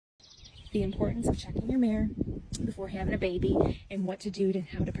the importance of checking your mare before having a baby and what to do and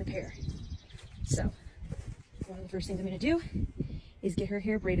how to prepare. So one of the first things I'm going to do is get her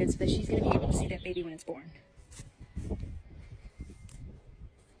hair braided so that she's going to be able to see that baby when it's born.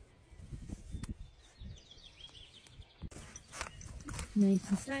 Nice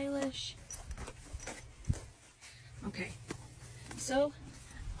and stylish. Okay, so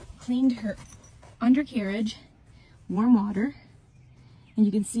cleaned her undercarriage, warm water, and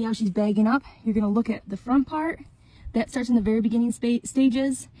you can see how she's bagging up. You're going to look at the front part. That starts in the very beginning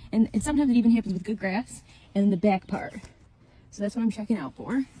stages, and sometimes it even happens with good grass, and then the back part. So that's what I'm checking out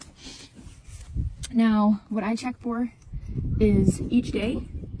for. Now, what I check for is each day,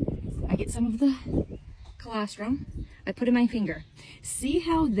 I get some of the colostrum. I put in my finger. See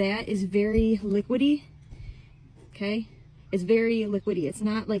how that is very liquidy? Okay? It's very liquidy. It's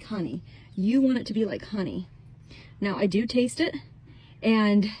not like honey. You want it to be like honey. Now, I do taste it,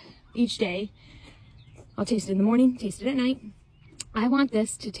 and each day, I'll taste it in the morning, taste it at night. I want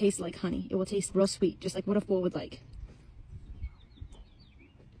this to taste like honey. It will taste real sweet, just like what a foal would like.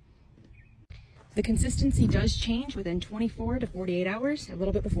 The consistency does change within 24 to 48 hours, a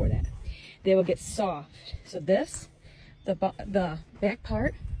little bit before that. They will get soft. So this, the back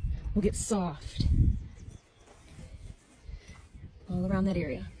part, will get soft all around that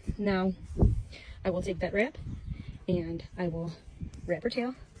area. Now, I will take that wrap and I will wrap her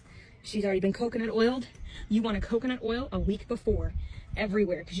tail. She's already been coconut oiled. You want to coconut oil a week before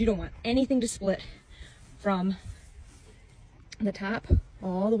everywhere because you don't want anything to split from the top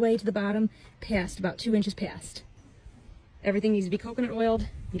all the way to the bottom past about 2 inches past. Everything needs to be coconut oiled.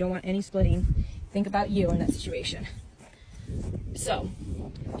 You don't want any splitting. Think about you in that situation. So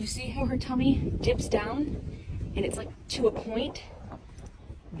you see how her tummy dips down and it's like to a point?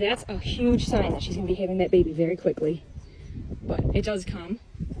 That's a huge sign that she's going to be having that baby very quickly, but it does come.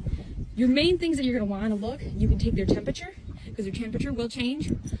 Your main things that you're going to want to look, you can take their temperature because their temperature will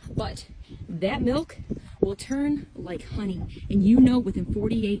change, but that milk will turn like honey, and you know within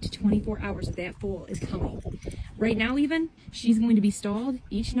 48 to 24 hours that that foal is coming. Right now even, she's going to be stalled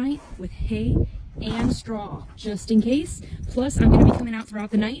each night with hay and straw, just in case. Plus, I'm going to be coming out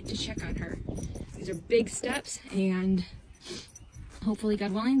throughout the night to check on her. These are big steps, and hopefully,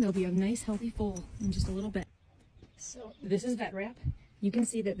 God willing, there'll be a nice healthy foal in just a little bit. So this is vet wrap. You can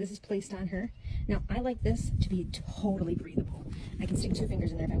see that this is placed on her. Now, I like this to be totally breathable. I can stick 2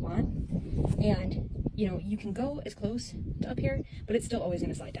 fingers in there if I want. And, you know, you can go as close to up here, but it's still always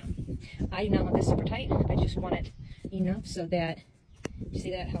going to slide down. I do not want this super tight. I just want it enough so that, you see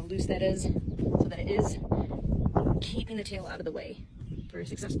that, how loose that is? So that it is keeping the tail out of the way for a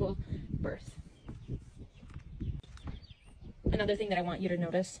successful birth. Another thing that I want you to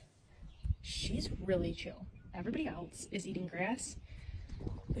notice, she's really chill. Everybody else is eating grass,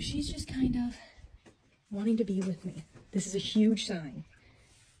 but she's just kind of wanting to be with me. This is a huge sign.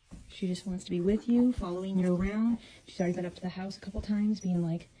 She just wants to be with you, following you around. She's already been up to the house a couple times, being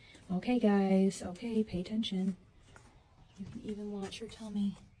like, okay guys, okay, pay attention. You can even watch her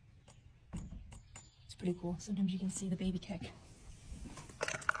tummy. It's pretty cool. Sometimes you can see the baby kick.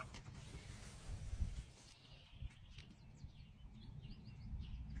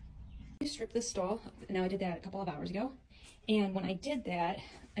 Strip this stall. Now I did that a couple of hours ago, and when I did that,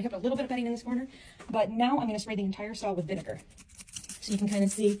 I kept a little bit of bedding in this corner, but now I'm going to spray the entire stall with vinegar. So you can kind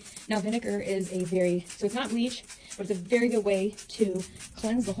of see, now vinegar is so it's not bleach, but it's a very good way to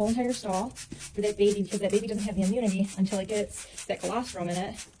cleanse the whole entire stall for that baby, because that baby doesn't have the immunity until it gets that colostrum in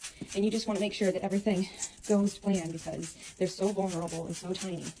it, and you just want to make sure that everything goes to plan because they're so vulnerable and so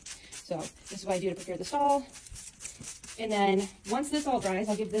tiny. So this is what I do to prepare the stall. And then once this all dries,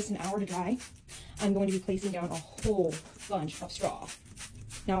 I'll give this an hour to dry. I'm going to be placing down a whole bunch of straw.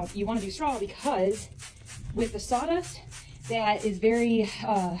 Now, you want to do straw because with the sawdust, that is very,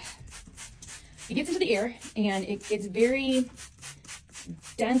 it gets into the air and it gets very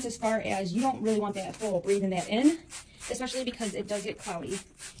dense as far as you don't really want that foal breathing that in, especially because it does get cloudy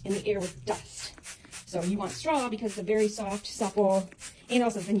in the air with dust. So you want straw because it's a very soft, supple, and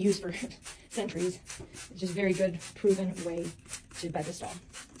also it's been used for centuries. It's just a very good, proven way to bed the stall.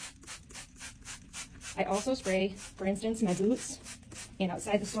 I also spray, for instance, my boots and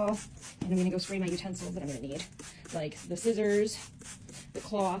outside the stall, and I'm going to go spray my utensils that I'm going to need, like the scissors, the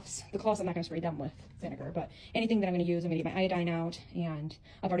cloths. The cloths I'm not going to spray them with vinegar, but anything that I'm going to use, I'm going to get my iodine out, and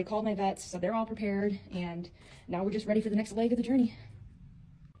I've already called my vets, so they're all prepared, and now we're just ready for the next leg of the journey.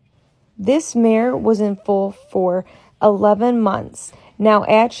 This mare was in foal for 11 months. Now,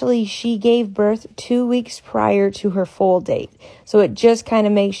 actually, she gave birth 2 weeks prior to her foal date. So it just kind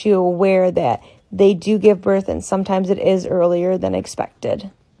of makes you aware that they do give birth and sometimes it is earlier than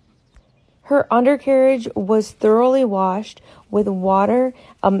expected. Her undercarriage was thoroughly washed with water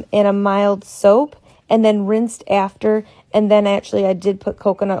and a mild soap, and then rinsed after. And then actually I did put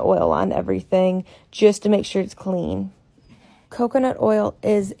coconut oil on everything just to make sure it's clean. Coconut oil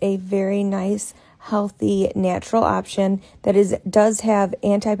is a very nice, healthy, natural option that does have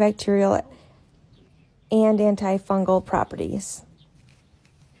antibacterial and antifungal properties.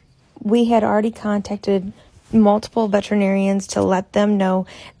 We had already contacted multiple veterinarians to let them know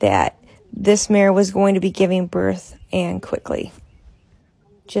that this mare was going to be giving birth and quickly,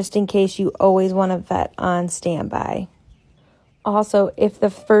 just in case you always want a vet on standby. Also, if the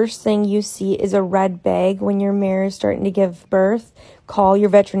first thing you see is a red bag when your mare is starting to give birth, call your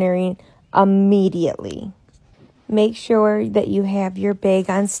veterinarian immediately. Make sure that you have your bag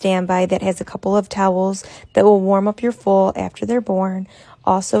on standby that has a couple of towels that will warm up your foal after they're born.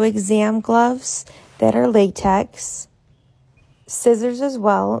 Also, exam gloves that are latex. Scissors as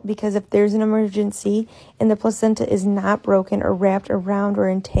well, because if there's an emergency and the placenta is not broken or wrapped around or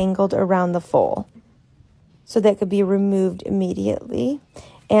entangled around the foal. So that could be removed immediately.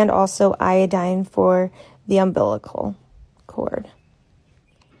 And also iodine for the umbilical cord.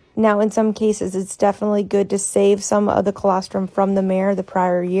 Now, in some cases, it's definitely good to save some of the colostrum from the mare the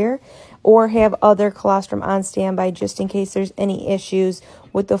prior year, or have other colostrum on standby just in case there's any issues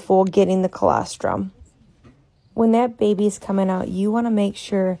with the foal getting the colostrum. When that baby's coming out, you want to make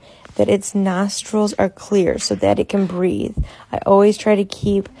sure that its nostrils are clear so that it can breathe. I always try to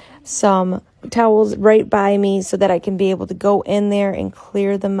keep some towels right by me so that I can be able to go in there and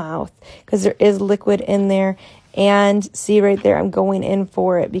clear the mouth, because there is liquid in there. And see right there, I'm going in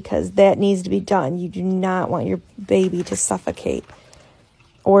for it because that needs to be done. You do not want your baby to suffocate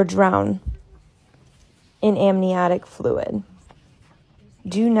or drown in amniotic fluid.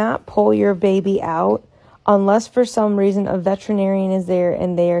 Do not pull your baby out unless for some reason a veterinarian is there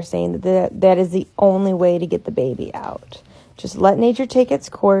and they are saying that is the only way to get the baby out. Just let nature take its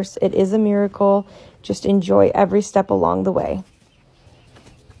course. It is a miracle. Just enjoy every step along the way.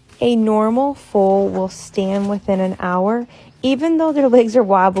 A normal foal will stand within an hour, even though their legs are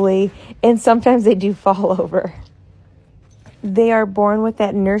wobbly and sometimes they do fall over. They are born with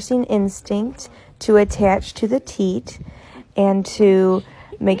that nursing instinct to attach to the teat and to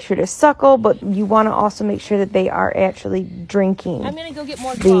make sure to suckle, but you want to also make sure that they are actually drinking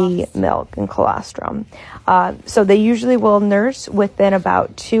the milk and colostrum. So they usually will nurse within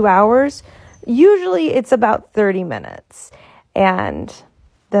about 2 hours. Usually it's about 30 minutes, and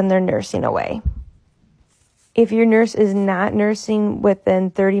then they're nursing away. If your nurse is not nursing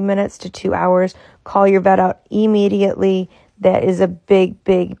within 30 minutes to 2 hours, call your vet out immediately. That is a big,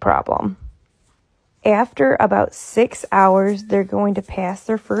 big problem. After about 6 hours, they're going to pass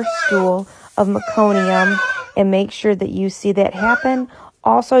their first stool of meconium, and make sure that you see that happen.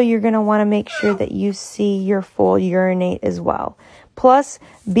 Also, you're going to want to make sure that you see your foal urinate as well. Plus,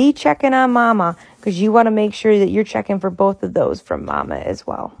 be checking on mama, because you want to make sure that you're checking for both of those from mama as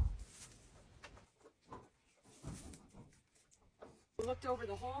well. We looked over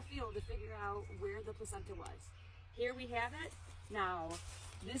the whole field to figure out where the placenta was. Here we have it. Now,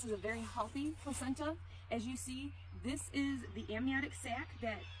 this is a very healthy placenta. As you see, this is the amniotic sac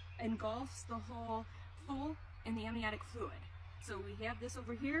that engulfs the whole foal in the amniotic fluid. So we have this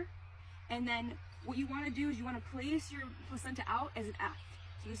over here, and then what you want to do is you want to place your placenta out as an F.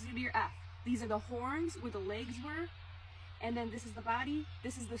 So this is going to be your F. These are the horns where the legs were, and then this is the body.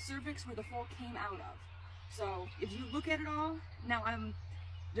 This is the cervix where the foal came out of. So if you look at it all, now when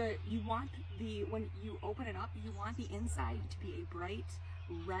you open it up, you want the inside to be a bright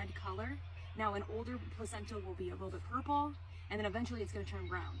red color. Now an older placenta will be a little bit purple, and then eventually it's going to turn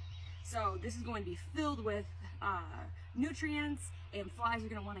brown. So this is going to be filled with nutrients, and flies are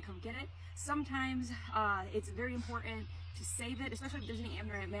going to want to come get it. Sometimes it's very important to save it, especially if there's any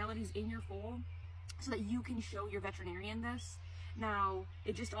abnormalities in your foal, so that you can show your veterinarian this. Now,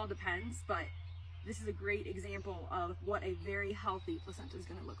 it just all depends, but this is a great example of what a very healthy placenta is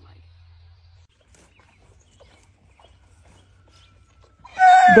going to look like.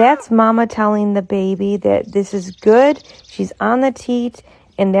 That's mama telling the baby that this is good, she's on the teat,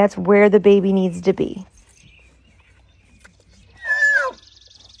 and that's where the baby needs to be.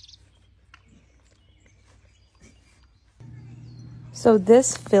 So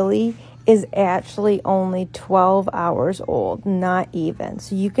this filly is actually only 12 hours old, not even.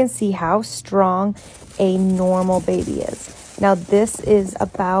 So you can see how strong a normal baby is. Now this is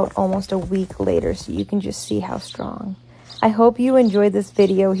about almost a week later, so you can just see how strong. I hope you enjoyed this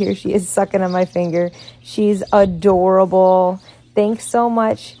video. Here she is sucking on my finger. She's adorable. Thanks so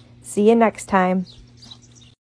much. See you next time.